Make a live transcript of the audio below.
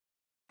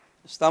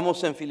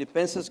Estamos en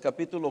Filipenses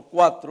capítulo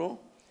 4,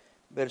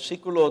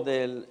 versículos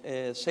del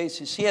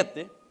 6 y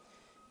 7.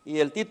 Y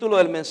el título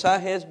del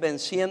mensaje es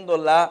Venciendo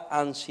la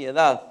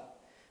ansiedad.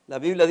 La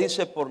Biblia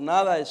dice: por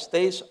nada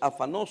estéis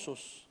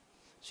afanosos,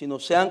 sino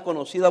sean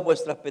conocidas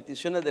vuestras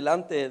peticiones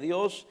delante de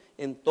Dios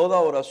en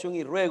toda oración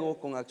y ruego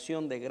con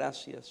acción de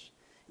gracias.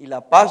 Y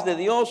la paz de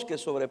Dios, que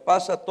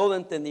sobrepasa todo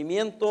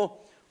entendimiento,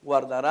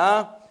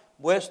 guardará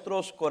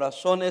vuestros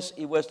corazones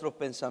y vuestros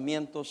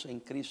pensamientos en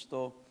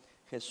Cristo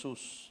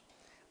Jesús.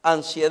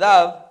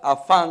 Ansiedad,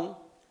 afán,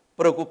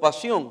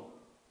 preocupación.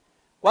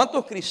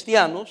 ¿Cuántos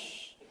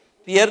cristianos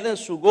pierden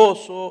su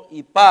gozo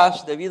y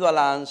paz debido a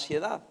la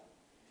ansiedad?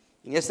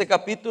 En este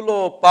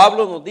capítulo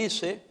Pablo nos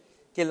dice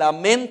que la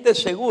mente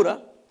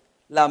segura,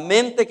 la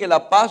mente que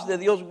la paz de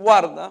Dios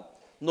guarda,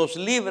 nos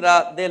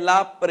libra de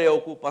la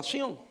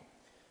preocupación.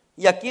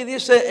 Y aquí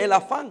dice el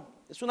afán,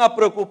 es una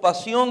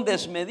preocupación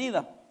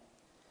desmedida.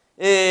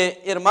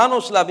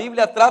 Hermanos, la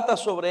Biblia trata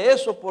sobre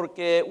eso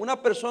porque una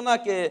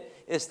persona que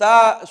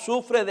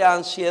sufre de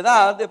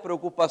ansiedad, de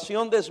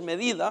preocupación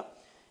desmedida,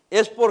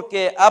 es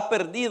porque ha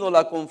perdido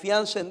la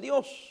confianza en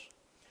Dios.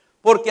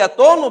 Porque a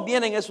todos nos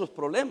vienen esos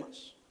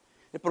problemas.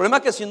 El problema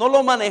es que si no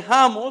lo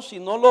manejamos, si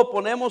no lo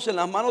ponemos en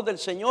las manos del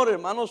Señor,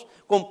 hermanos,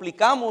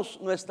 complicamos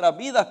nuestra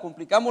vida,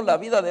 complicamos la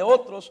vida de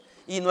otros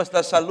y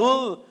nuestra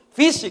salud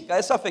física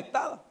es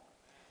afectada.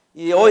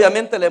 Y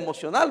obviamente la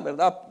emocional,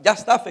 ¿verdad? Ya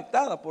está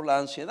afectada por la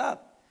ansiedad.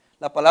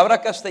 La palabra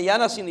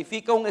castellana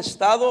significa un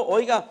estado,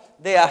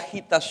 de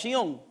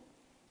agitación,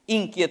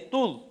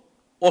 inquietud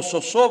o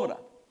zozobra.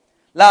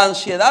 La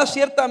ansiedad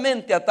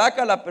ciertamente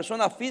ataca a la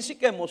persona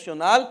física,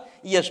 emocional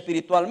y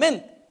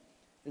espiritualmente.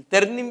 El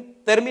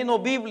término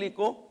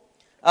bíblico,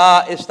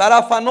 estar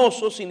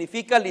afanoso,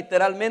 significa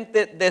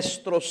literalmente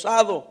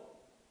destrozado.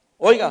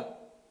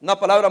 Una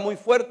palabra muy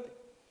fuerte.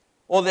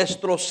 O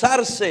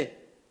destrozarse.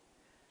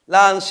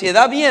 La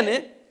ansiedad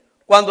viene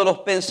cuando los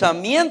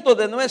pensamientos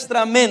de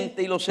nuestra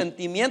mente y los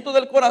sentimientos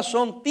del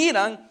corazón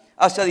tiran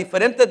hacia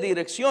diferentes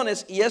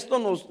direcciones y esto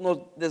nos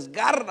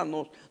desgarra,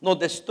 nos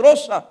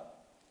destroza.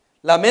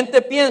 La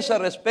mente piensa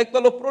respecto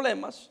a los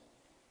problemas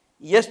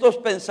y estos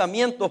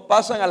pensamientos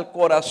pasan al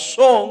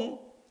corazón,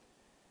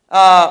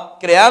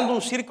 creando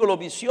un círculo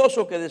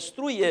vicioso que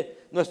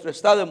destruye nuestro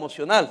estado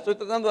emocional. Estoy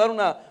tratando de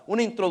dar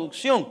una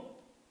introducción.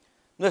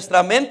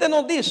 Nuestra mente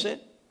nos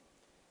dice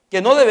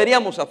que no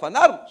deberíamos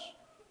afanarnos,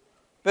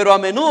 pero a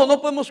menudo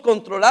no podemos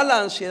controlar la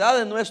ansiedad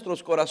de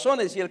nuestros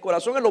corazones y el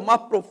corazón es lo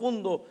más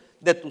profundo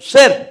de tu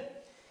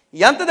ser.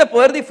 Y antes de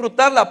poder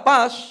disfrutar la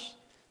paz,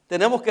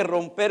 tenemos que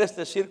romper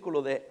este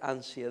círculo de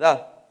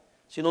ansiedad,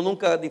 si no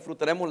nunca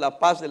disfrutaremos la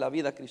paz de la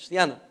vida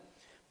cristiana.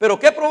 ¿Pero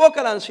qué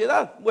provoca la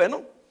ansiedad?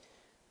 Bueno,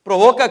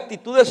 provoca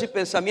actitudes y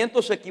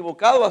pensamientos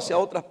equivocados hacia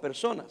otras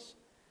personas,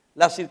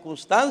 las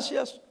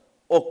circunstancias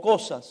o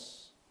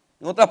cosas.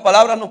 En otras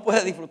palabras, no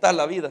puedes disfrutar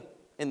la vida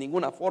en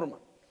ninguna forma.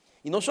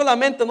 Y no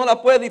solamente no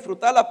la puede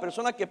disfrutar la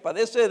persona que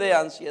padece de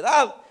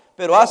ansiedad,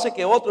 pero hace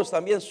que otros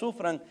también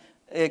sufran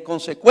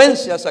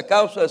consecuencias a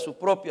causa de su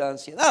propia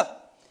ansiedad.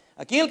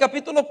 Aquí en el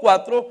capítulo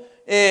 4,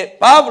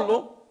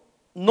 Pablo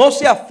no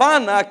se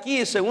afana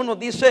aquí, según nos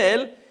dice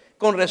él,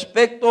 con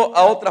respecto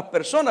a otras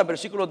personas,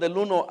 versículos del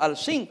 1 al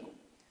 5,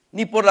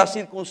 ni por las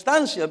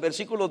circunstancias,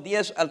 versículos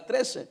 10 al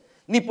 13,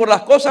 ni por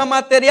las cosas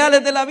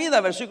materiales de la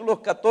vida, versículos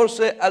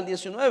 14 al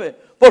 19.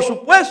 Por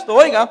supuesto,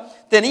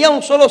 tenía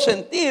un solo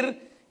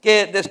sentir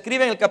que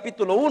describe en el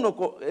capítulo 1,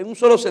 un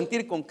solo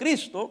sentir con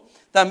Cristo.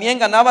 También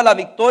ganaba la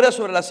victoria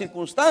sobre las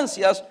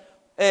circunstancias,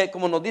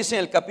 como nos dice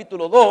en el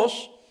capítulo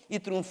 2, y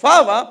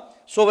triunfaba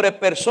sobre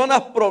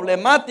personas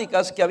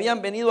problemáticas que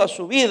habían venido a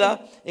su vida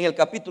en el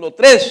capítulo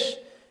 3.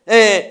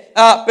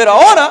 Pero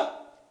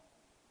ahora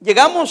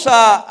llegamos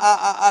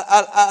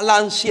a la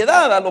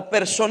ansiedad, a lo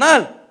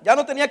personal. Ya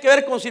no tenía que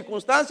ver con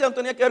circunstancias, no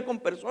tenía que ver con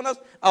personas,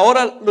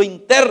 ahora lo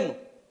interno.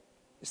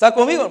 ¿Está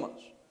conmigo, hermanos?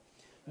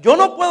 Yo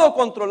no puedo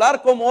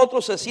controlar cómo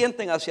otros se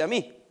sienten hacia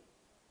mí,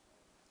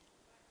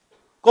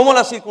 cómo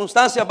las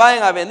circunstancias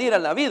vayan a venir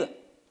en la vida.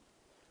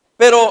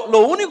 Pero lo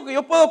único que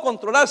yo puedo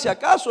controlar, si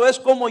acaso, es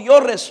cómo yo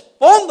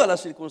respondo a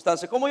las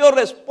circunstancias, cómo yo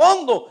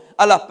respondo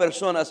a las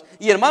personas.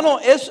 Y hermano,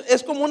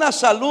 es como una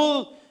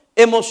salud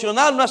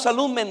emocional, una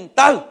salud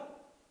mental.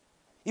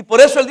 Y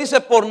por eso él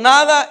dice: por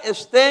nada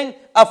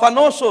estén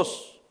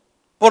afanosos,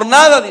 por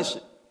nada,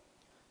 dice,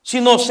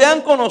 sino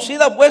sean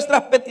conocidas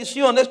vuestras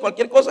peticiones,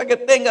 cualquier cosa que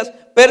tengas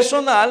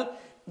personal,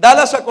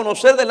 dalas a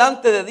conocer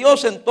delante de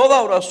Dios en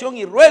toda oración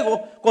y ruego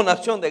con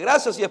acción de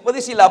gracias. Y después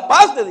dice: la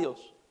paz de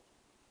Dios,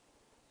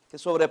 que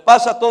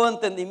sobrepasa todo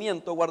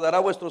entendimiento, guardará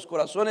vuestros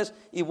corazones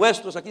y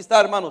vuestros, aquí está,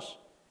 hermanos,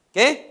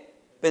 ¿qué?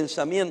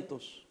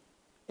 Pensamientos.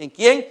 ¿En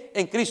quién?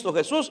 En Cristo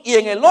Jesús. Y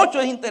en el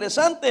 8 es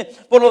interesante.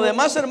 Por lo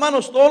demás,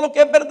 hermanos, todo lo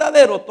que es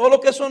verdadero, todo lo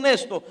que es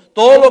honesto,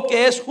 todo lo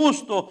que es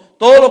justo,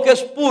 todo lo que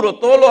es puro,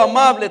 todo lo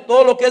amable,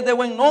 todo lo que es de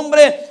buen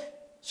nombre,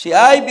 si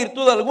hay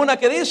virtud alguna,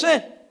 que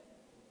dice,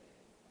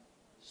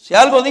 si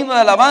algo digno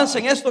de alabanza,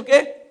 en esto,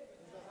 ¿qué?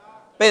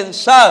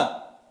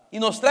 Pensad. Y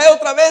nos trae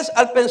otra vez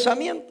al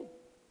pensamiento.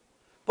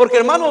 Porque,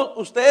 hermano,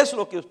 usted es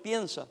lo que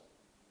piensa.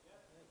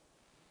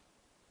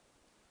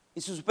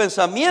 Y si sus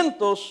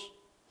pensamientos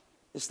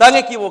están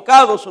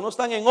equivocados o no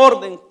están en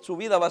orden, su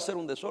vida va a ser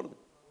un desorden.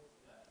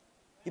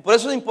 Y por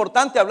eso es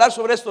importante hablar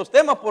sobre estos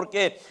temas,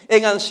 porque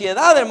en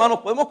ansiedad,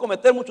 hermanos, podemos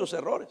cometer muchos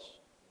errores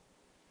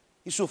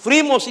y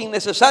sufrimos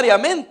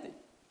innecesariamente.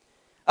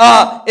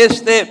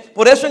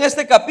 Por eso en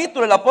este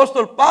capítulo el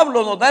apóstol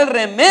Pablo nos da el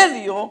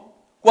remedio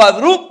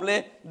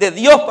cuádruple de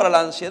Dios para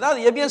la ansiedad.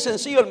 Y es bien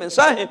sencillo el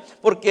mensaje,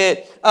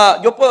 porque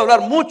yo puedo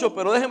hablar mucho,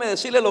 pero déjeme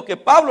decirle lo que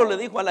Pablo le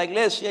dijo a la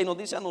iglesia y nos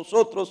dice a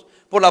nosotros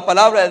por la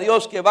palabra de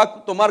Dios, que va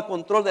a tomar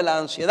control de la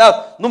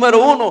ansiedad. Número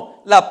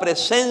uno, la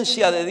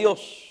presencia de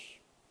Dios.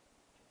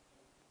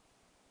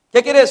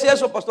 ¿Qué quiere decir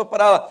eso, pastor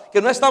Parada?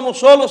 Que no estamos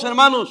solos,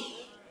 hermanos.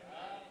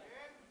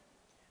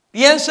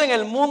 Piensa en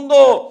el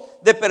mundo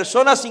de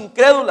personas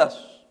incrédulas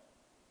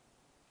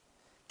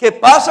que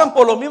pasan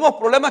por los mismos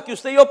problemas que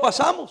usted y yo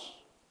pasamos,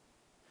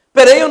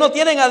 pero ellos no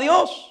tienen a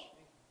Dios,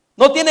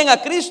 no tienen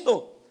a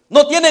Cristo,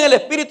 no tienen el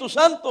Espíritu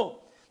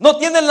Santo, no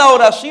tienen la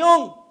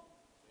oración.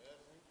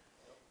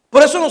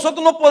 Por eso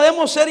nosotros no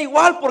podemos ser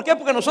igual. ¿Por qué?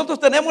 Porque nosotros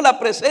tenemos la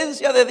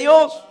presencia de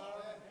Dios.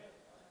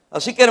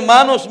 Así que,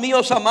 hermanos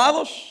míos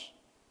amados,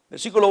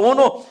 versículo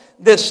 1,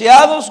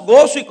 deseados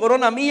gozo y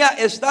corona mía,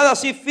 estad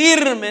así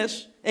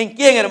firmes. ¿En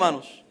quién,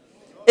 hermanos?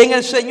 En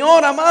el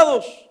Señor,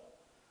 amados.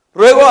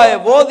 Ruego a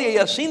Evodia y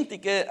a Sinti,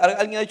 que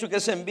alguien ha dicho que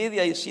es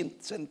envidia y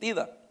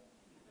sentida.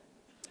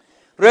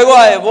 Ruego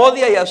a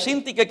Evodia y a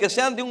Sinti que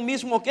sean de un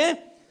mismo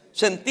 ¿qué?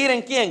 Sentir.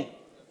 ¿En quién?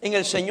 En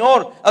el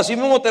Señor.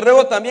 Asimismo te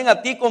ruego también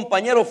a ti,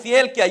 compañero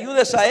fiel, que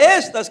ayudes a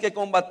estas que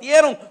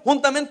combatieron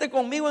juntamente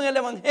conmigo en el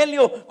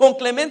Evangelio, con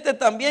Clemente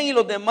también y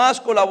los demás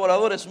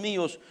colaboradores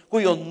míos,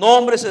 cuyos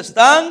nombres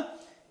están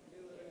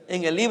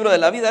en el libro de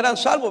la vida. Eran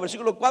salvos.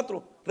 Versículo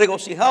 4.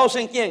 Regocijaos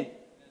 ¿en quién?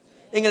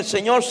 En el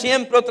Señor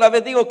siempre. Otra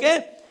vez digo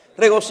 ¿qué?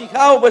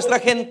 Regocijaos, vuestra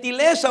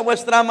gentileza,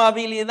 vuestra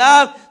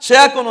amabilidad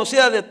sea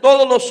conocida de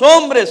todos los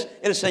hombres.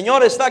 El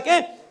Señor está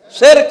 ¿qué?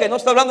 Cerca. Y no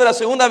está hablando de la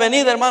segunda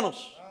venida,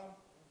 hermanos.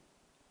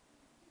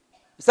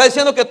 Está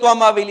diciendo que tu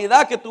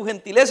amabilidad, que tu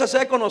gentileza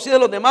sea conocida de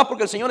los demás,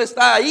 porque el Señor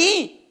está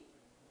ahí.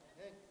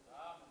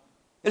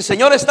 El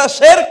Señor está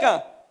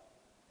cerca.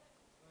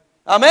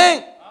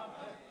 Amén.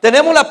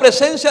 Tenemos la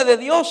presencia de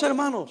Dios,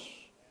 hermanos.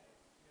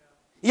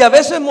 Y a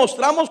veces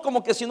mostramos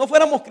como que si no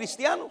fuéramos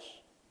cristianos.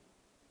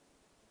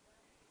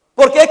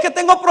 Porque es que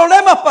tengo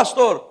problemas,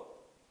 pastor.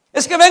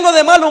 Es que vengo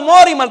de mal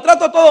humor y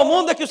maltrato a todo el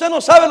mundo. Es que usted no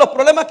sabe los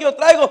problemas que yo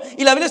traigo.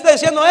 Y la Biblia está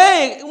diciendo,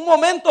 un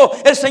momento,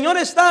 el Señor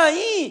está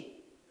ahí.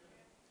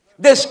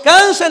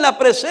 Descansa en la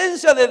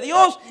presencia de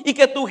Dios y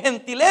que tu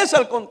gentileza,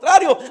 al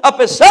contrario, a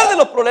pesar de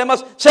los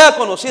problemas, sea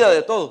conocida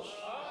de todos.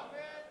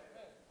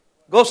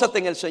 Gózate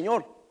en el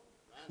Señor.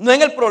 No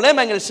en el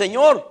problema, en el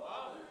Señor.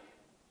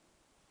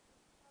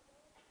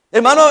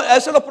 Hermano, a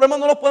veces los problemas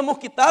no los podemos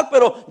quitar,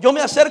 pero yo me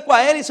acerco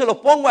a Él y se los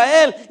pongo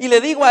a Él y le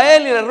digo a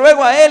Él y le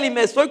ruego a Él y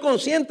me estoy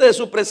consciente de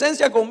su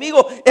presencia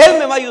conmigo. Él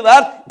me va a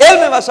ayudar, Él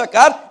me va a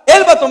sacar,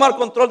 Él va a tomar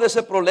control de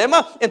ese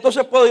problema.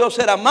 Entonces puedo yo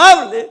ser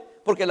amable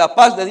porque la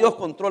paz de Dios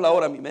controla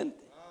ahora mi mente.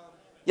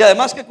 Y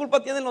además, ¿qué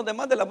culpa tienen los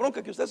demás de la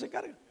bronca que usted se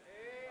carga?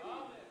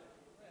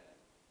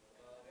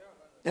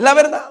 Es la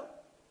verdad.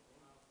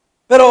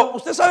 Pero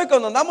usted sabe que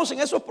cuando andamos en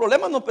esos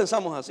problemas no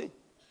pensamos así.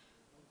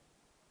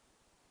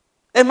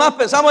 Es más,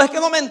 pensamos, es que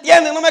no me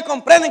entienden, no me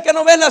comprenden, que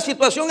no ven la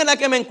situación en la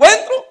que me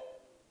encuentro.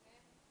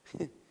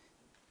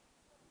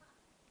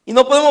 Y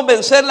no podemos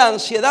vencer la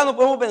ansiedad, no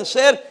podemos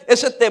vencer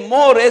ese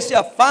temor, ese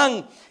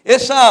afán,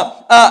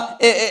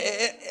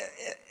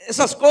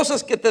 esas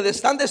cosas que te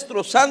están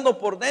destrozando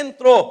por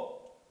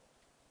dentro.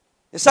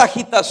 Esa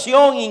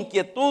agitación,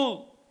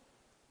 inquietud,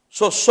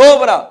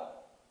 zozobra.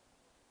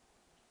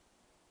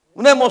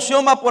 Una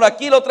emoción va por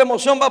aquí, la otra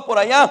emoción va por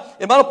allá.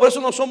 Hermanos, por eso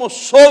no somos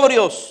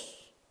sobrios.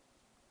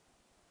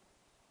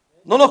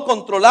 No nos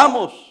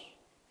controlamos.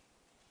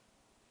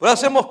 Pero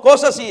hacemos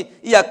cosas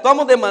y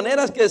actuamos de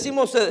maneras que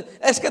decimos,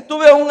 es que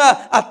tuve un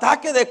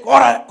ataque de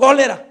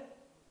cólera.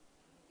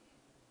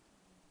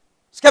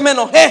 Es que me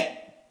enojé.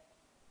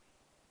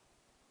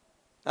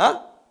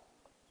 ¿Ah?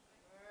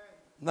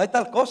 No hay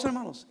tal cosa,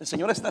 hermanos. El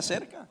Señor está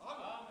cerca.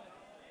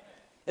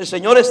 El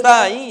Señor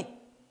está ahí.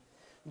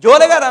 Yo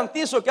le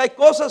garantizo que hay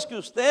cosas que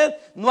usted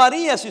no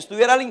haría si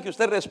estuviera alguien que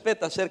usted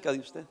respeta cerca de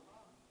usted.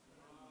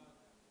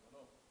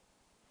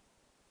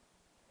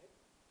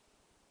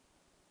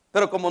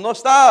 Pero como no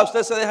está,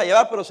 usted se deja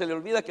llevar, pero se le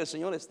olvida que el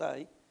Señor está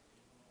ahí.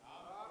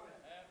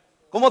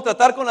 ¿Cómo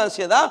tratar con la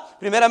ansiedad?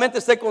 Primeramente,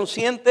 esté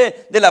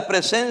consciente de la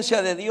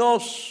presencia de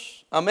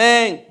Dios.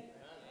 Amén.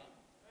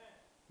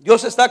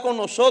 Dios está con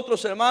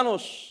nosotros,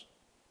 hermanos.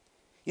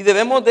 Y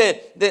debemos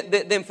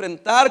de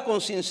enfrentar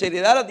con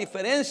sinceridad las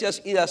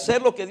diferencias y de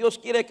hacer lo que Dios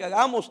quiere que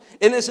hagamos.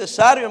 Es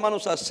necesario,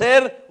 hermanos,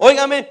 hacer,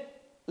 óigame,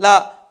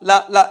 la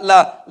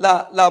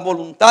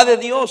voluntad de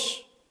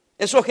Dios.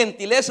 Eso es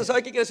gentileza.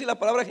 ¿Sabe qué quiere decir la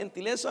palabra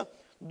gentileza?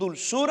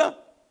 Dulzura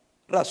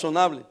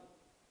razonable.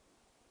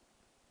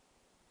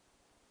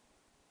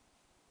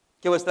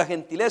 Que vuestra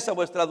gentileza,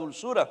 vuestra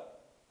dulzura,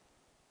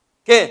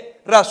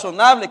 ¿qué?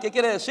 Razonable. ¿Qué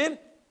quiere decir?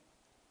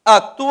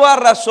 Actúa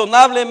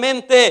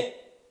razonablemente.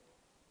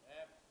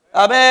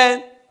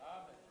 Amén.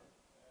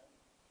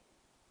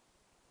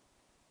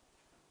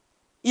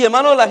 Y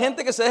hermano, la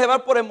gente que se deja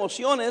llevar por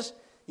emociones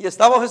y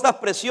está bajo estas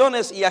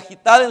presiones y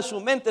agitada en su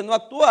mente no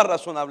actúa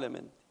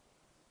razonablemente.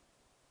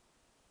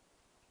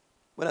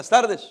 Buenas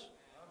tardes.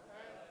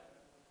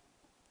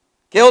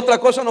 ¿Qué otra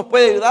cosa nos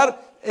puede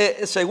ayudar?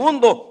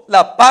 Segundo,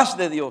 la paz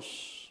de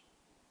Dios.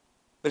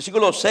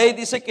 Versículo 6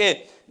 dice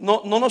que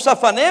no nos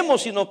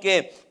afanemos, sino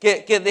que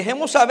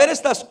dejemos saber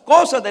estas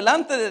cosas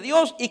delante de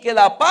Dios y que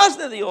la paz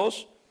de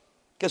Dios,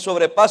 que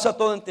sobrepasa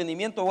todo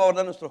entendimiento, va a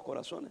guardar nuestros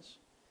corazones.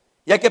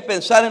 Y hay que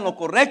pensar en lo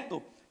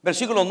correcto.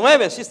 Versículo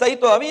 9, ¿sí está ahí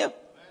todavía?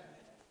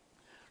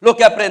 Lo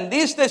que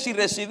aprendisteis y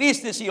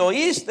recibisteis y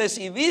oísteis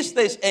y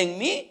visteis en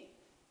mí,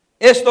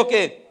 esto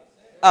que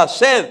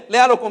haced,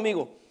 léalo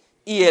conmigo,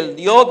 y el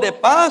Dios de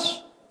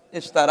paz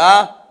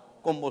estará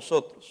con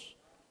vosotros.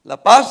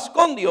 La paz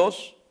con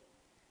Dios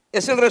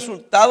es el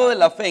resultado de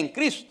la fe en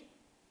Cristo.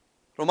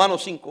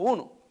 Romanos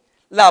 5:1.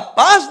 La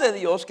paz de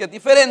Dios, que es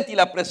diferente, y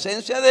la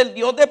presencia del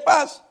Dios de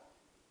paz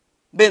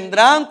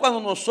vendrán cuando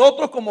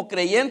nosotros como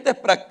creyentes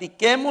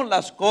practiquemos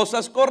las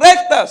cosas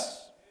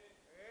correctas.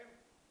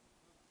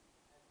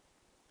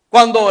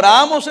 Cuando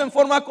oramos en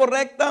forma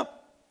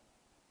correcta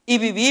y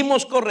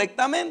vivimos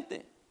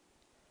correctamente.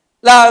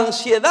 La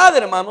ansiedad,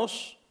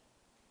 hermanos,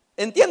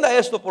 entienda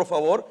esto por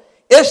favor,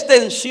 es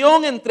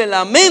tensión entre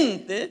la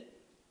mente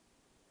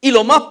y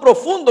lo más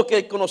profundo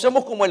que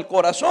conocemos como el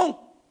corazón,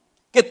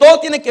 que todo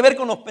tiene que ver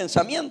con los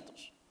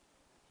pensamientos.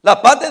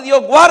 La paz de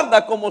Dios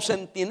guarda como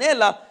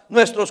centinela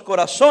nuestros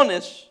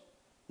corazones,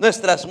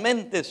 nuestras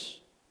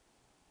mentes.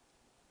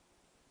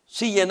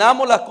 Si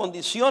llenamos las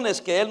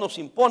condiciones que Él nos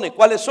impone,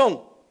 ¿cuáles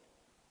son?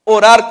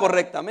 Orar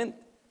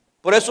correctamente.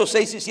 Por eso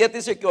 6 y 7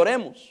 dice que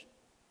oremos.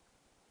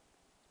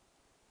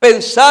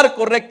 Pensar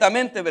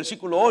correctamente,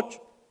 versículo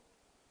 8.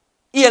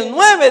 Y el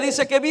 9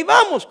 dice que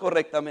vivamos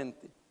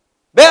correctamente.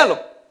 Véalo.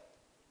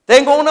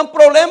 Tengo un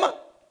problema.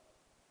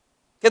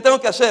 ¿Qué tengo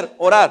que hacer?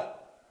 Orar.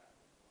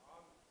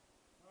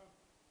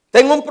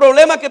 Tengo un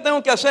problema, ¿qué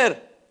tengo que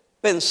hacer?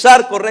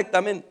 Pensar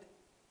correctamente.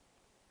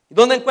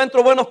 ¿Dónde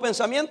encuentro buenos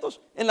pensamientos?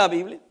 En la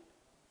Biblia.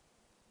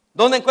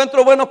 ¿Dónde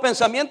encuentro buenos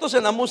pensamientos?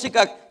 En la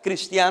música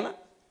cristiana.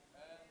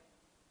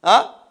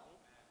 ¿Ah?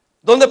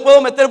 ¿Dónde puedo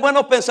meter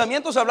buenos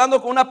pensamientos?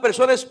 Hablando con una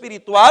persona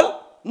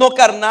espiritual, no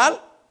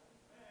carnal.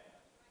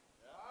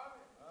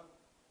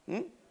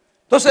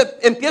 Entonces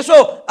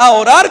empiezo a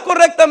orar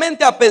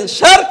correctamente, a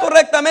pensar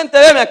correctamente,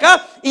 véame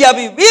acá, y a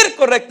vivir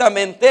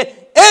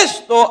correctamente.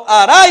 Esto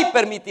hará y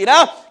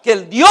permitirá que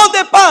el Dios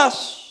de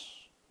paz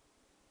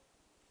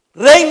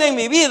reine en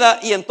mi vida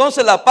y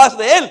entonces la paz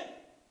de Él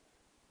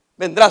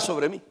vendrá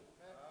sobre mí.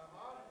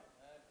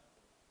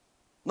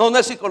 No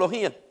es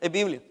psicología, es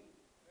Biblia.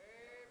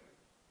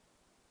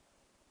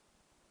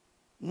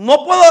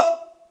 No puedo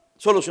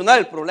solucionar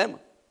el problema.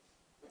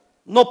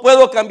 No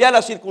puedo cambiar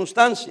la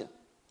circunstancia.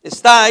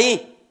 Está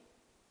ahí.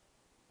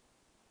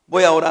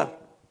 Voy a orar.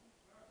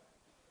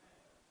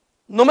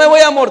 No me voy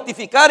a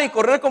mortificar y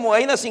correr como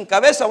gallina sin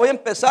cabeza. Voy a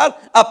empezar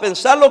a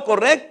pensar lo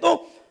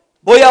correcto.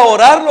 Voy a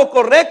orar lo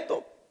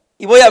correcto.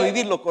 Y voy a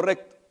vivir lo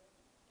correcto.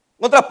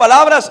 En otras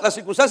palabras, las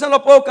circunstancias no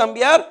las puedo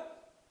cambiar.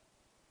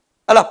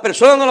 A las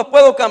personas no las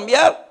puedo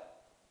cambiar.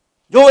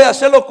 Yo voy a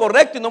hacer lo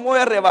correcto y no me voy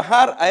a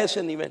rebajar a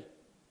ese nivel.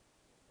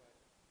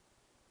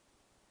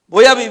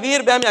 Voy a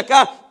vivir, véanme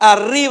acá,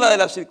 arriba de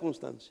las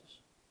circunstancias.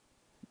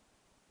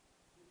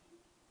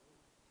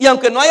 Y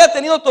aunque no haya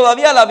tenido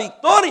todavía la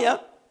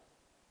victoria,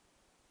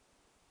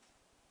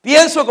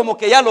 pienso como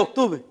que ya lo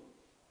obtuve.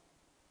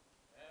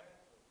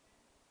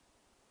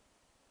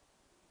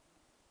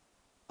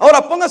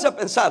 Ahora póngase a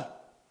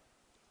pensar.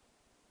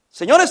 El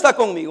Señor está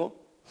conmigo.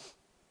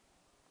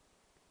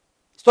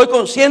 Estoy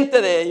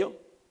consciente de ello.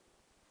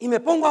 Y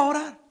me pongo a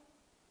orar.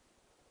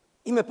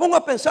 Y me pongo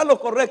a pensar lo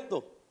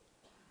correcto.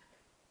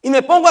 Y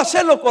me pongo a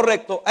hacer lo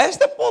correcto. A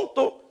este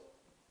punto,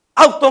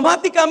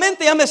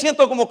 automáticamente ya me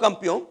siento como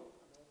campeón.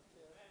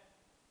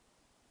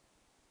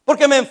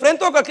 Porque me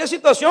enfrento a cualquier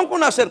situación con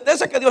la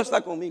certeza que Dios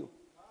está conmigo.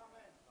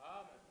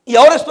 Y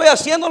ahora estoy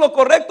haciendo lo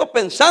correcto,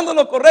 pensando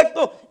lo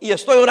correcto y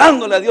estoy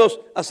orándole a Dios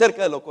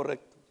acerca de lo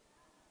correcto.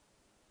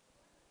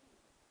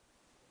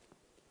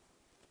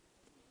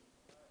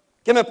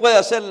 ¿Qué me puede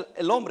hacer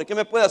el hombre? ¿Qué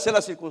me puede hacer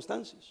las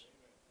circunstancias?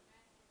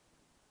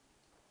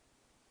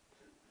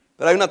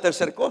 Pero hay una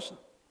tercera cosa.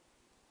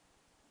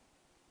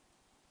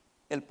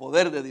 El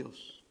poder de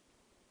Dios.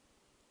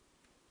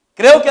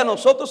 Creo que a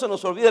nosotros se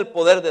nos olvida el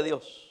poder de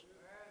Dios.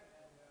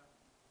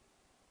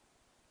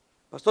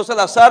 Pastor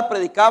Salazar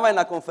predicaba en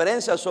la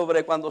conferencia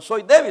sobre cuando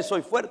soy débil,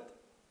 soy fuerte.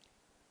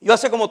 Yo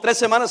hace como 3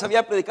 semanas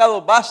había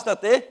predicado,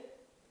 bástate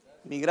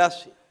mi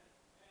gracia.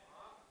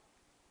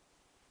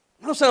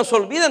 No se nos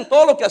olvida en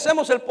todo lo que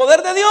hacemos el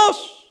poder de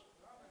Dios.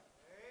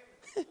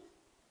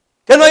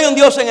 Que no hay un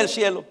Dios en el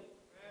cielo.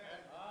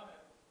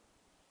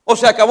 O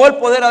se acabó el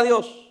poder a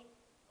Dios.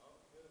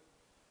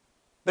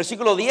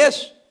 Versículo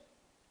 10.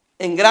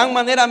 En gran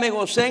manera me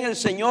gocé en el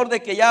Señor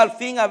de que ya al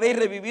fin habéis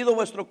revivido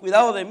vuestro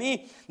cuidado de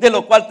mí, de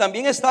lo cual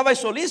también estabais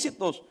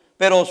solícitos,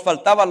 pero os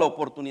faltaba la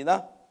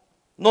oportunidad.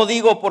 No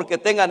digo porque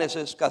tengan esa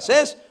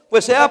escasez,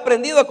 pues he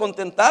aprendido a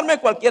contentarme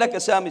cualquiera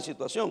que sea mi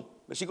situación.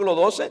 Versículo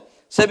 12.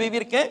 Sé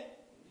vivir ¿qué?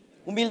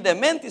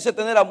 Humildemente y sé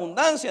tener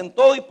abundancia en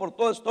todo y por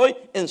todo estoy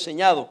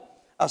enseñado.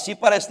 Así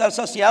para estar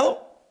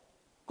saciado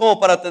como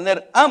para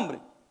tener hambre.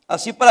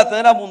 Así para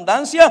tener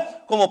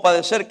abundancia como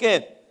padecer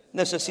 ¿qué?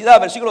 Necesidad.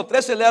 Versículo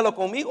 13, léalo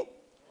conmigo.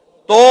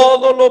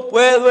 Todo lo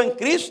puedo en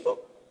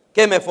Cristo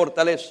que me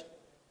fortalece.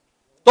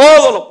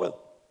 Todo lo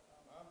puedo.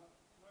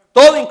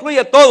 Todo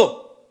incluye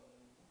todo.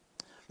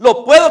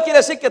 Lo puedo quiere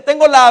decir que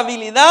tengo la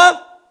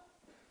habilidad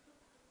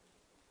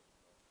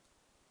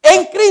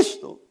en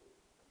Cristo,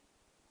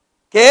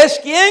 que es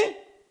quien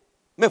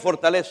me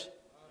fortalece.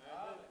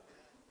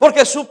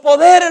 Porque su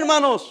poder,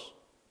 hermanos,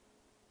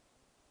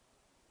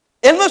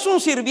 Él no es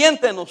un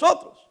sirviente de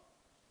nosotros.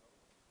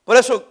 Por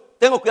eso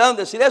tengo cuidado en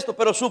decir esto,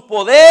 pero su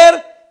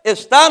poder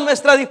está a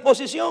nuestra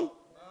disposición.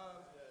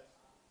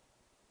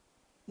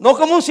 No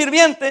como un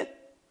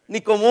sirviente,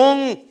 ni como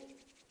un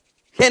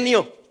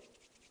genio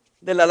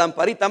de la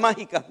lamparita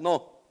mágica,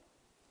 no.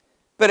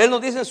 Pero Él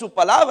nos dice en su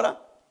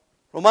palabra,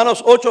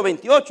 Romanos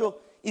 8:28,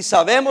 y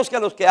sabemos que a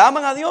los que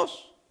aman a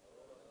Dios,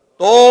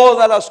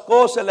 todas las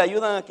cosas le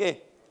ayudan ¿a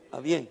qué?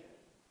 A bien.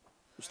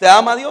 ¿Usted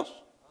ama a Dios?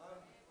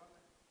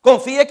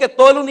 Confíe que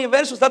todo el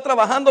universo está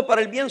trabajando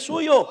para el bien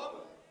suyo.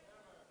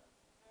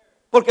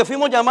 Porque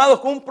fuimos llamados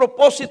con un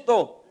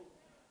propósito.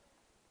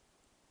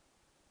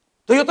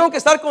 Entonces yo tengo que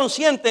estar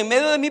consciente en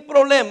medio de mi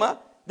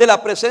problema de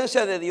la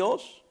presencia de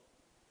Dios,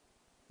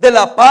 de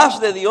la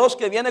paz de Dios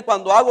que viene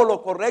cuando hago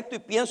lo correcto y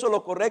pienso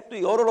lo correcto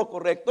y oro lo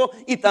correcto,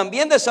 y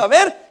también de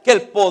saber que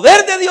el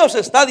poder de Dios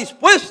está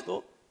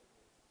dispuesto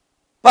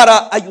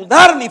para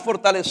ayudarme y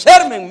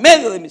fortalecerme en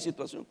medio de mi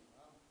situación.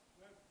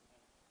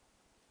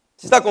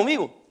 ¿Sí está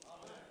conmigo?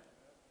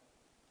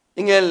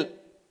 En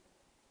el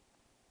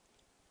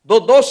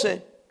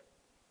 2:12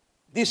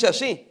 dice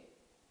así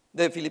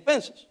de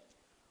Filipenses: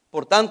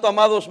 por tanto,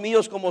 amados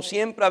míos, como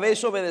siempre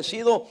habéis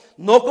obedecido,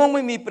 no como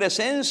en mi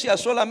presencia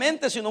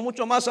solamente, sino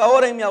mucho más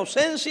ahora en mi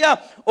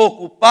ausencia,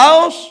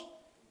 ocupaos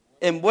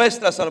en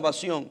vuestra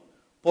salvación,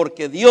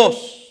 porque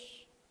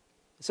Dios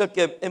es el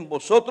que en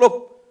vosotros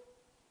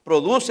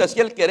produce así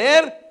el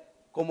querer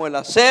como el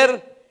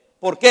hacer.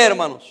 ¿Por qué,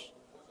 hermanos?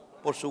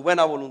 Por su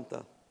buena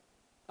voluntad.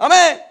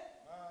 Amén.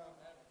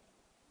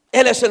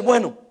 Él es el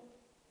bueno.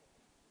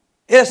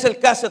 Él es el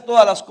que hace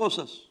todas las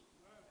cosas.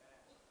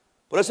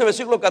 Por eso el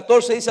versículo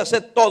 14 dice: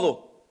 haced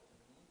todo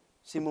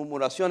sin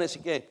murmuraciones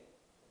y qué,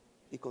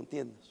 y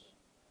contiendas.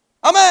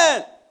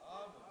 Amén.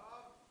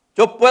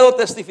 Yo puedo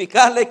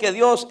testificarle que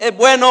Dios es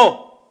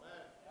bueno.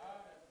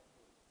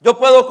 Yo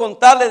puedo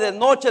contarle de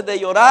noches de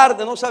llorar,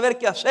 de no saber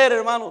qué hacer,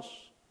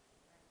 hermanos.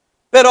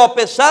 Pero a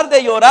pesar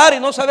de llorar y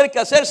no saber qué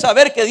hacer,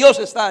 saber que Dios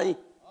está ahí.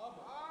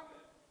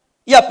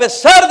 Y a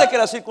pesar de que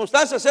las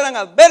circunstancias eran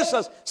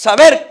adversas,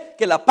 saber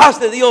que la paz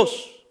de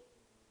Dios,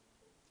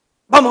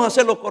 vamos a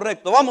hacer lo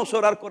correcto, vamos a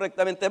orar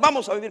correctamente,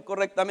 vamos a vivir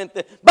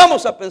correctamente,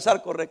 vamos a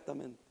pensar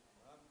correctamente.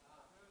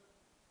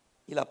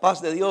 Y la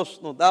paz de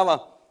Dios nos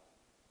daba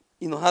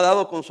y nos ha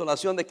dado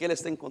consolación de que Él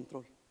está en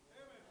control.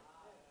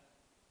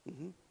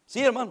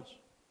 Sí, hermanos.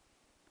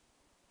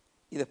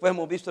 Y después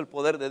hemos visto el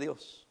poder de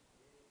Dios.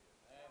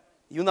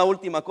 Y una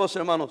última cosa,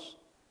 hermanos,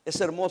 es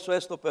hermoso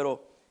esto,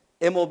 pero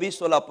hemos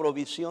visto la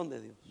provisión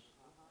de Dios.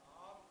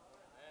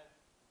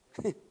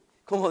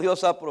 Cómo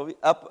Dios ha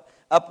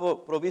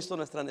provisto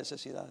nuestras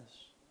necesidades.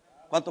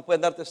 ¿Cuántos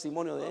pueden dar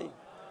testimonio de ello?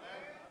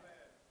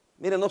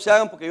 Miren, no se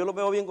hagan porque yo los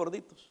veo bien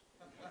gorditos.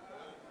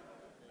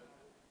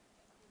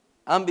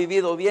 Han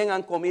vivido bien,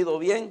 han comido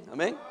bien.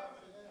 Amén.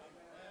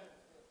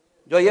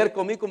 Yo ayer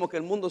comí como que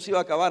el mundo se iba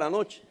a acabar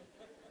anoche,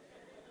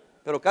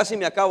 pero casi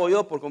me acabo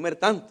yo por comer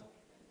tanto.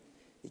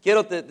 Y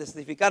quiero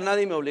testificar,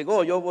 nadie me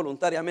obligó, yo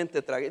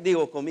voluntariamente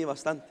comí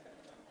bastante.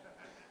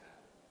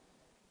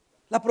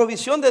 La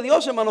provisión de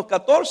Dios, hermanos,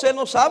 14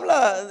 nos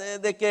habla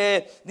de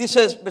que,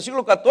 dice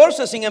versículo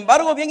 14, sin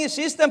embargo bien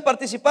hiciste en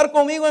participar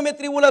conmigo en mi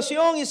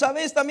tribulación, y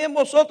sabéis también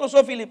vosotros,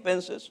 oh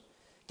filipenses,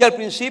 que al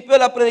principio de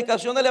la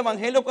predicación del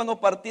evangelio, cuando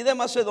partí de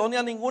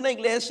Macedonia, ninguna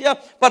iglesia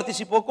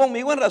participó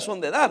conmigo en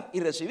razón de dar y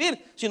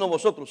recibir, sino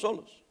vosotros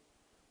solos.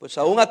 Pues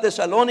aún a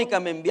Tesalónica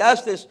me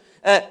enviasteis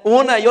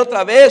una y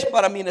otra vez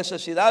para mis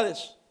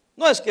necesidades.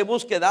 No es que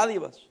busque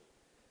dádivas,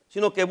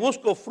 sino que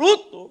busco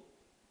fruto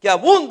que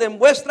abunde en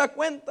vuestra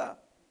cuenta.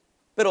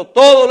 Pero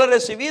todo lo he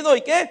recibido,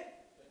 ¿y qué?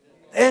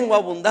 Tengo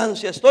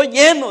abundancia, estoy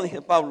lleno,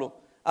 dije Pablo,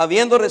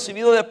 habiendo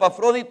recibido de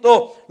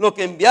Epafrodito lo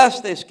que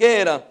enviasteis, que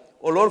era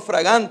olor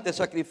fragante,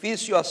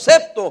 sacrificio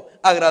acepto,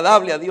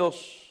 agradable a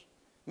Dios.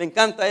 Me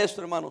encanta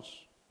esto,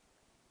 hermanos.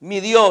 Mi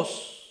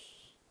Dios,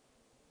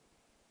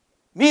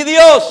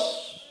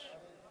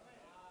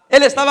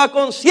 Él estaba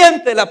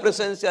consciente de la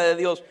presencia de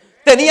Dios,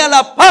 tenía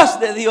la paz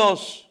de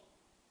Dios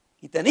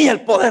y tenía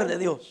el poder de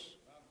Dios.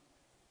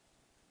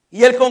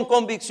 Y Él con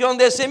convicción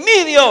dice: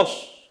 mi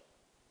Dios,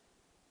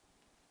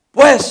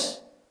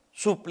 pues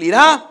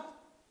suplirá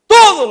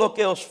todo lo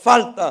que os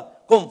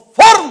falta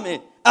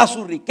conforme a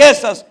sus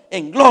riquezas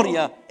en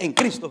gloria en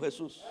Cristo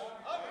Jesús.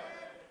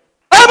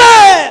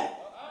 Amén.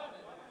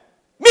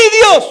 Mi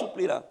Dios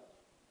suplirá.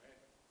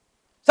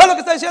 ¿Sabe lo que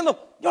está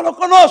diciendo? Yo lo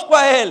conozco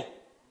a Él.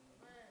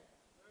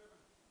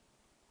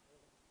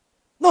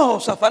 No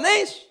os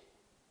afanéis.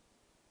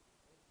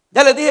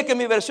 Ya les dije que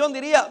mi versión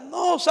diría,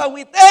 no os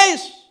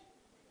agüitéis,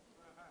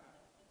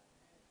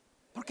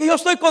 porque yo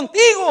estoy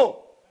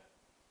contigo.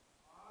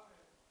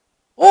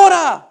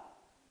 Ora.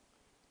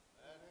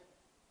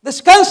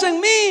 Descansa en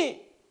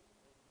mí.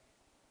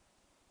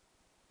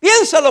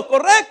 Piensa lo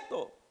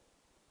correcto.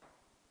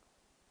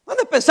 No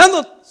andes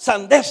pensando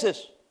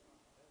sandeces.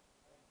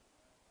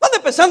 No andes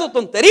pensando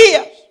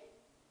tonterías.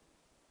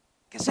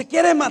 Que se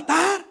quiere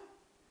matar.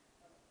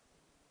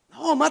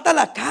 No, mata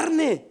la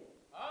carne,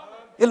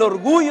 el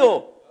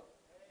orgullo,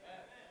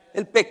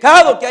 el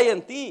pecado que hay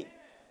en ti.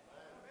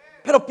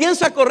 Pero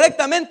piensa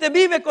correctamente,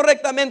 vive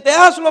correctamente,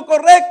 haz lo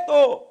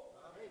correcto.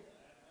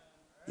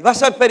 Y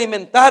vas a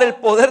experimentar el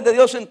poder de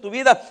Dios en tu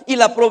vida y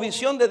la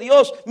provisión de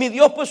Dios. Mi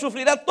Dios pues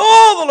sufrirá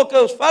todo lo que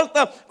os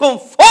falta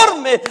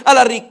conforme a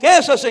las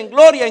riquezas en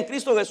gloria en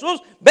Cristo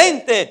Jesús.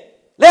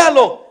 20,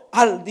 léalo.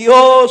 Al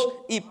Dios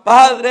y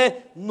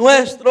Padre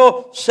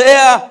nuestro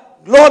sea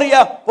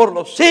gloria por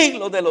los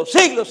siglos de los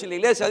siglos. Y la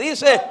iglesia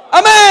dice,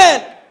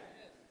 amén.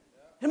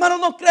 Hermano,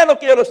 no crea lo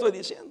que yo le estoy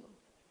diciendo.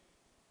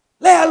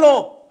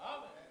 Léalo.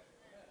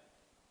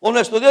 O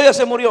nuestro Dios ya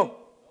se murió.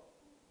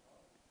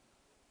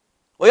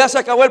 O ya se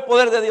acabó el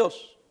poder de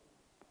Dios.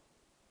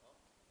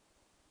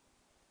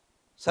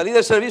 Salí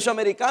del servicio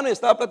americano y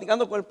estaba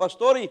platicando con el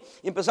pastor y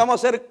empezamos a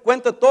hacer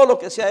cuenta de todo lo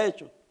que se ha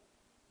hecho.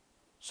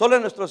 Solo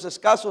en nuestros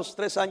escasos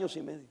 3 años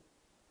y medio.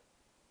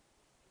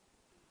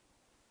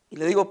 Y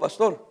le digo,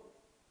 pastor,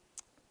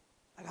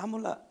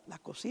 hagamos la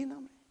cocina,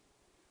 hombre.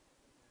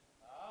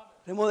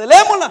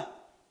 Remodelémosla.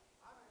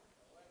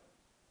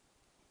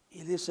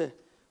 Y él dice,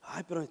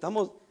 ay, pero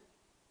necesitamos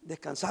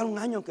descansar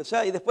 1 año aunque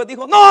sea. Y después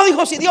dijo, no,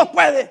 dijo, si Dios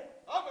puede.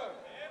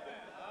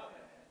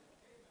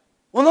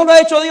 ¿O no lo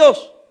ha hecho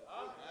Dios?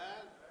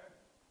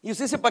 Y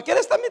usted dice, ¿para qué le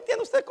está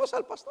metiendo usted cosas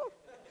al pastor?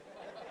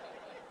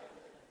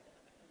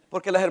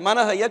 Porque las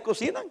hermanas allá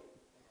cocinan.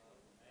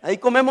 Ahí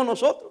comemos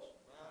nosotros.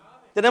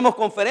 Tenemos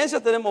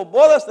conferencias, tenemos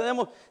bodas,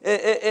 tenemos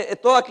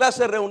toda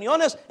clase de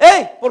reuniones.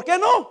 ¡Ey! ¿Por qué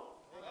no?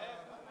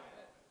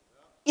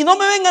 Y no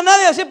me venga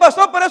nadie a decir,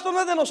 pastor, pero esto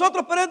no es de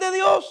nosotros, pero es de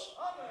Dios.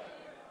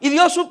 Y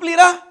Dios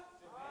suplirá.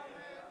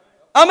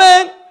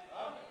 Amén.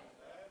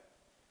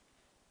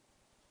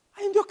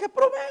 Hay un Dios que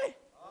provee.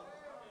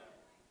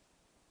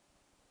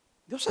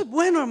 Dios es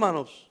bueno,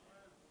 hermanos.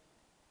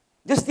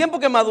 Ya es tiempo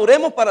que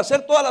maduremos para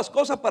hacer todas las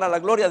cosas para la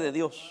gloria de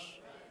Dios.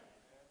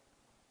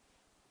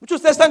 Muchos de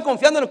ustedes están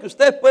confiando en lo que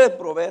ustedes pueden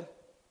proveer,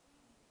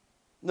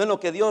 no en lo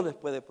que Dios les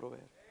puede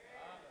proveer.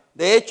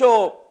 De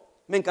hecho,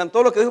 me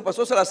encantó lo que dijo el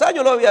pastor Salazar.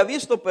 Yo lo había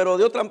visto, pero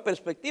de otra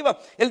perspectiva.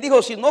 Él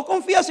dijo, si no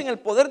confías en el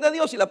poder de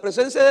Dios y la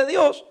presencia de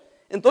Dios,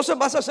 entonces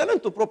vas a hacerlo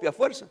en tu propia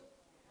fuerza.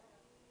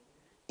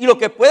 Y lo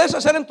que puedes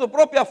hacer en tu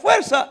propia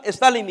fuerza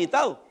está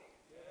limitado.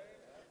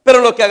 Pero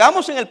lo que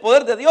hagamos en el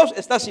poder de Dios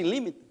está sin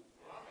límite.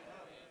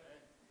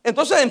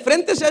 Entonces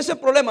enfréntese a ese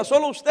problema,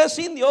 solo usted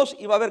sin Dios,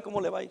 y va a ver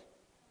cómo le va a ir.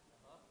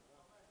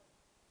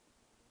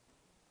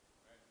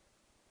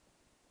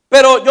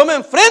 Pero yo me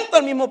enfrento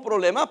al mismo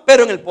problema,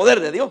 pero en el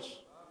poder de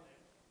Dios.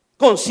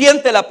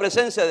 Consciente de la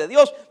presencia de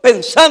Dios,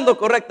 pensando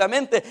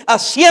correctamente,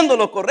 haciendo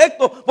lo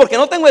correcto, porque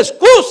no tengo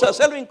excusa de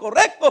hacer lo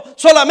incorrecto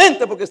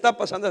solamente porque está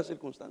pasando esa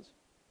circunstancia.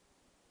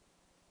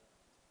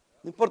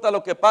 No importa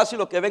lo que pase y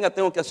lo que venga,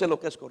 tengo que hacer lo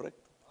que es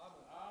correcto.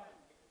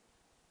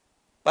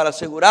 Para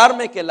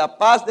asegurarme que la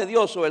paz de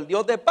Dios o el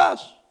Dios de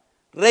paz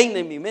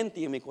reine en mi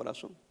mente y en mi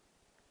corazón.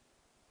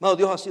 Hermano,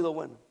 Dios ha sido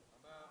bueno.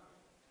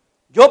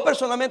 Yo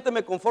personalmente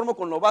me conformo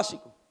con lo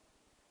básico.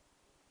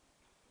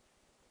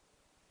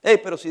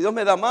 Pero si Dios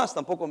me da más,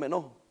 tampoco me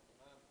enojo.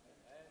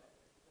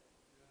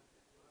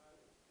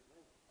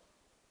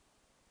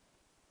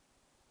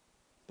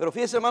 Pero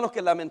fíjense, hermanos,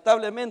 que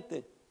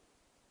lamentablemente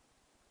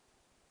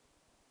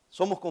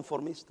somos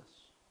conformistas.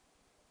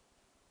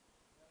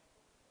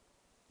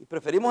 Y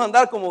preferimos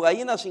andar como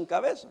gallinas sin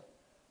cabeza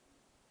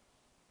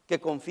que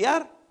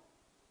confiar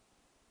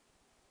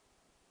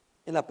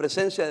en la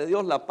presencia de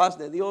Dios, la paz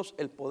de Dios,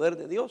 el poder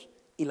de Dios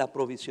y la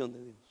provisión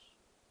de Dios.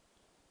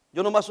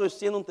 Yo nomás estoy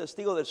siendo un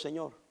testigo del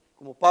Señor,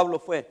 como Pablo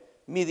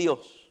fue, mi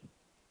Dios.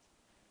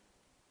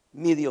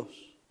 Mi Dios.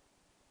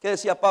 ¿Qué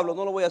decía Pablo?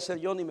 No lo voy a hacer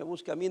yo, ni me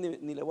busque a mí,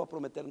 ni le voy a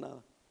prometer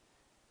nada.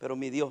 Pero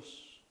mi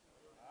Dios.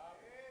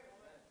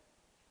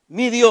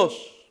 Mi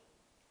Dios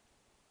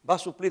va a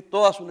suplir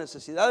todas sus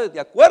necesidades de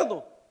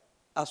acuerdo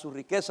a su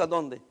riqueza,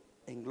 ¿dónde?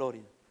 En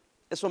gloria.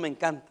 Eso me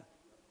encanta.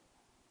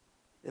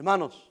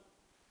 Hermanos,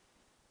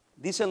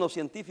 dicen los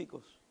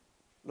científicos,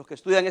 los que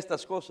estudian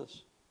estas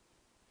cosas,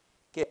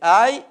 que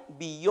hay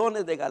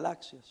billones de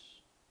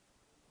galaxias.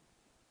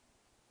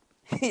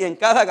 Y en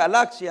cada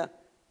galaxia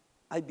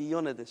hay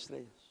billones de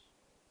estrellas.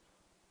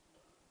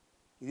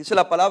 Y dice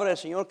la palabra del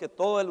Señor que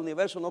todo el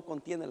universo no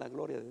contiene la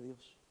gloria de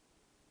Dios.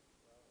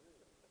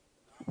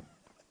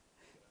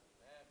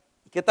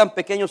 ¿Y qué tan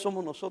pequeños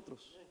somos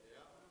nosotros?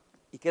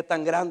 ¿Y qué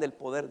tan grande el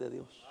poder de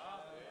Dios?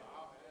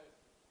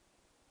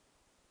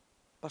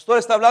 Pastor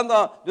está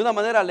hablando de una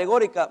manera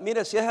alegórica.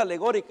 Mire, si es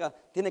alegórica,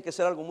 tiene que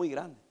ser algo muy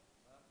grande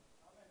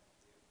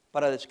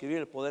para describir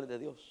el poder de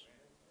Dios.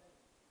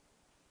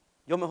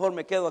 Yo mejor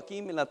me quedo aquí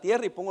en la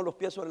tierra y pongo los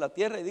pies sobre la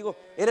tierra y digo,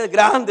 eres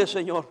grande,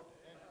 Señor.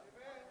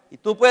 Y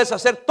tú puedes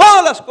hacer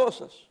todas las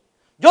cosas.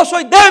 Yo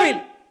soy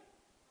débil,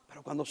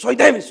 pero cuando soy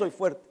débil soy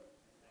fuerte.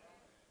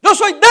 Yo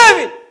soy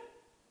débil,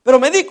 pero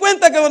me di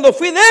cuenta que cuando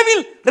fui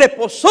débil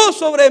reposó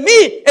sobre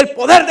mí el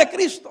poder de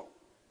Cristo.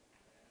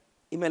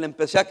 Y me le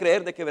empecé a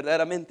creer de que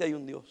verdaderamente hay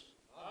un Dios.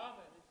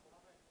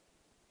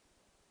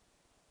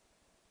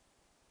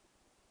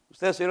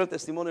 Ustedes oyeron el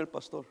testimonio del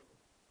pastor.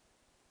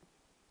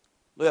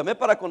 Lo llamé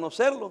para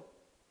conocerlo.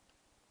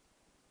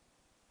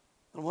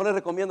 A lo mejor le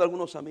recomiendo a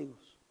algunos amigos.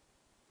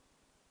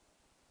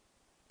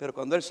 Pero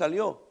cuando él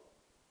salió,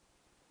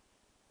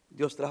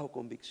 Dios trajo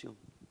convicción.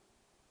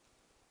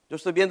 Yo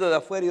estoy viendo de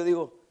afuera y yo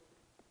digo,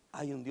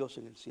 hay un Dios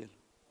en el cielo.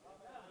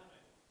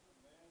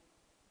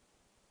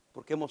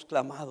 Porque hemos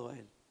clamado a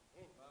Él.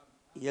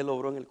 Y Él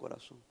obró en el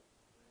corazón.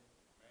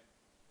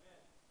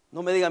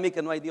 No me diga a mí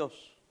que no hay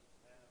Dios.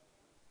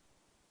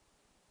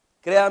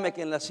 Créame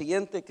que en la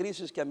siguiente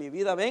crisis que a mi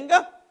vida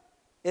venga,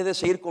 he de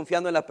seguir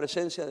confiando en la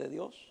presencia de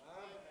Dios.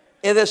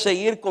 He de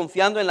seguir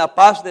confiando en la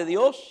paz de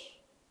Dios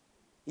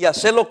y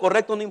hacer lo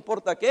correcto no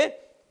importa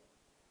qué.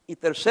 Y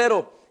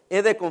tercero,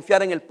 he de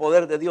confiar en el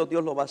poder de Dios.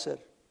 Dios lo va a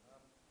hacer.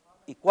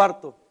 Y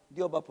cuarto,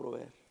 Dios va a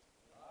proveer.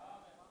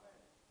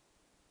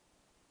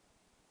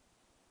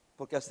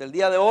 Porque hasta el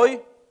día de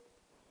hoy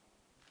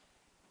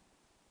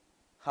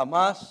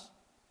jamás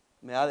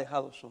me ha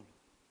dejado solo.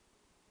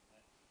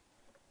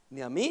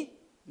 Ni a mí,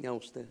 ni a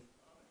usted.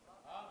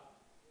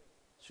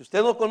 Si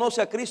usted no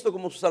conoce a Cristo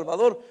como su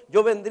Salvador,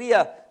 yo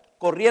vendría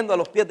corriendo a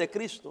los pies de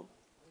Cristo.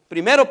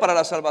 Primero para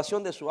la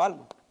salvación de su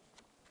alma.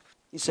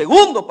 Y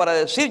segundo para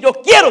decir, yo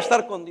quiero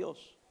estar con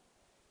Dios.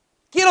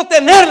 Quiero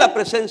tener la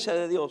presencia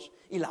de Dios.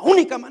 Y la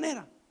única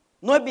manera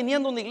no es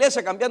viniendo a una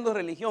iglesia cambiando de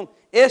religión,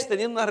 es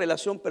teniendo una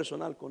relación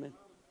personal con Él.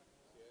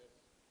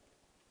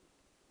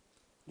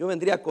 Yo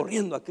vendría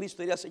corriendo a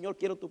Cristo y diría, Señor,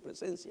 quiero tu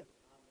presencia.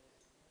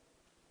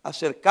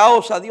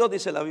 Acercaos a Dios,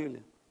 dice la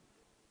Biblia.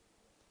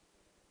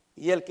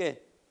 ¿Y Él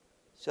qué?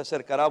 Se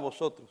acercará a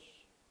vosotros.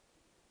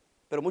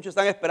 Pero muchos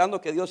están esperando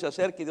que Dios se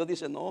acerque y Dios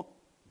dice, no,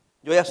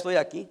 yo ya estoy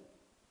aquí.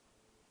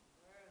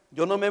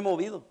 Yo no me he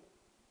movido.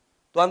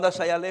 Tú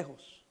andas allá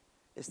lejos.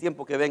 Es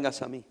tiempo que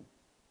vengas a mí.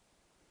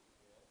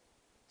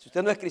 Si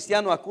usted no es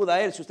cristiano, acuda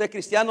a Él. Si usted es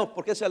cristiano,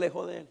 ¿por qué se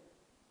alejó de Él?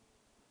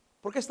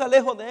 ¿Por qué está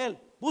lejos de Él?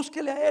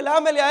 Búsquele a Él,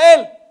 ámele a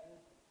Él.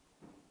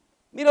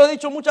 Mira, he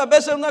dicho muchas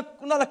veces,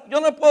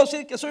 yo no puedo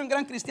decir que soy un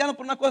gran cristiano,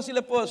 pero una cosa sí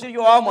le puedo decir,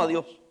 yo amo a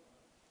Dios.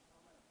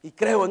 Y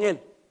creo en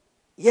Él.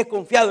 Y he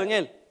confiado en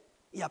Él.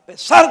 Y a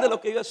pesar de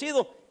lo que yo he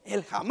sido,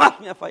 Él jamás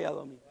me ha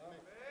fallado a mí.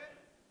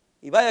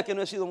 Y vaya que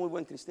no he sido muy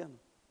buen cristiano.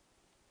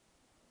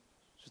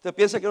 Si usted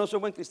piensa que no soy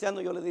buen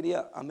cristiano, yo le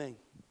diría amén.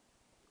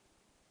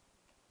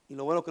 Y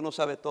lo bueno que no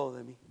sabe todo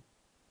de mí.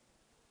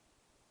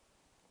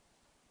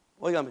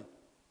 Óigame,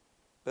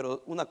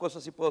 pero una cosa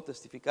sí puedo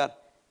testificar,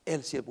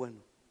 Él sí es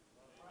bueno.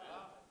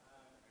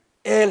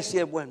 Él sí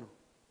es bueno.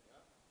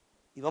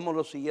 Y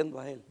vámonos siguiendo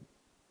a Él.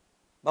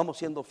 Vamos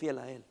siendo fiel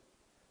a Él.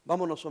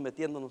 Vámonos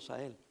sometiéndonos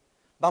a Él.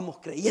 Vamos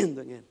creyendo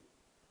en Él.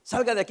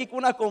 Salga de aquí con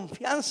una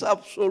confianza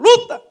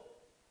absoluta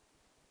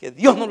que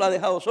Dios no lo ha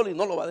dejado solo y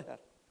no lo va a dejar.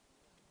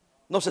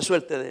 No se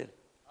suelte de Él.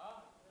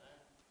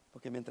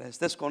 Porque mientras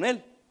estés con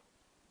Él,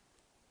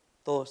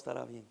 todo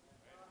estará bien.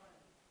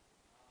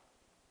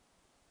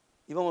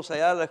 Íbamos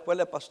allá a la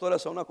escuela de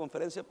pastores, a una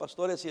conferencia de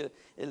pastores, y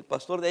el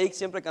pastor de ahí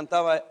siempre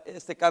cantaba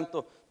este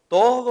canto: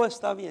 todo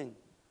está bien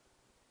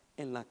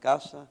en la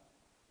casa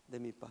de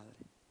mi Padre.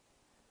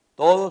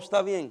 Todo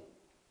está bien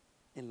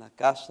en la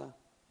casa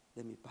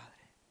de mi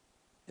Padre.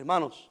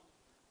 Hermanos,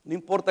 no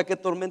importa qué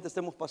tormenta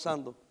estemos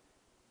pasando,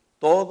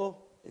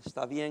 todo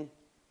está bien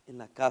en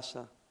la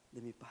casa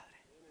de mi Padre.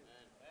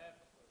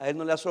 A Él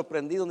no le ha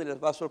sorprendido ni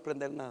les va a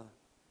sorprender nada.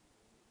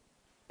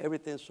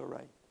 Everything's all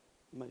right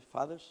in my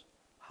Father's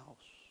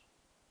house.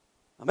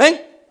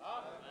 Amén.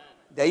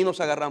 De ahí nos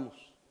agarramos.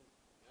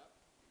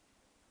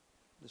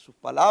 De sus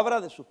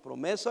palabras, de sus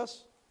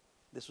promesas,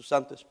 de su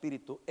Santo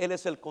Espíritu. Él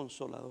es el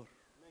consolador.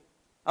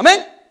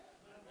 Amén.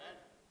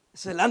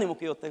 Ese es el ánimo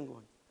que yo tengo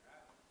hoy.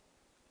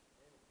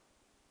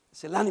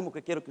 Es el ánimo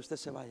que quiero que usted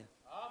se vaya.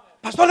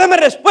 Pastor, deme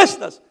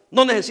respuestas.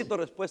 No necesito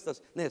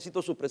respuestas,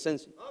 necesito su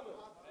presencia.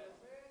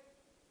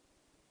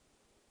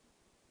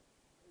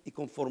 Y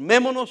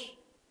conformémonos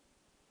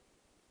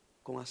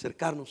con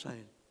acercarnos a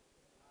Él.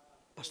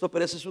 Pastor,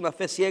 pero esa es una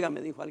fe ciega,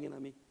 me dijo alguien a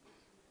mí.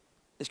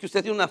 Es que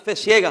usted tiene una fe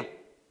ciega.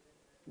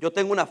 Yo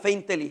tengo una fe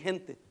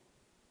inteligente.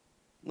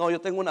 No,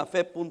 yo tengo una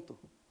fe, punto.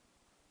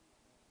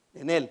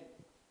 En Él.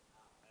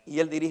 Y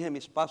Él dirige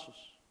mis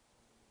pasos.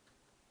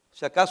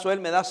 Si acaso Él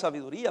me da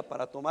sabiduría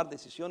para tomar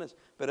decisiones,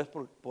 pero es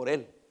por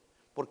Él.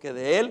 Porque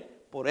de Él,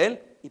 por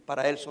Él y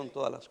para Él son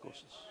todas las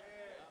cosas.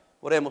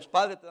 Oremos,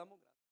 Padre, te damos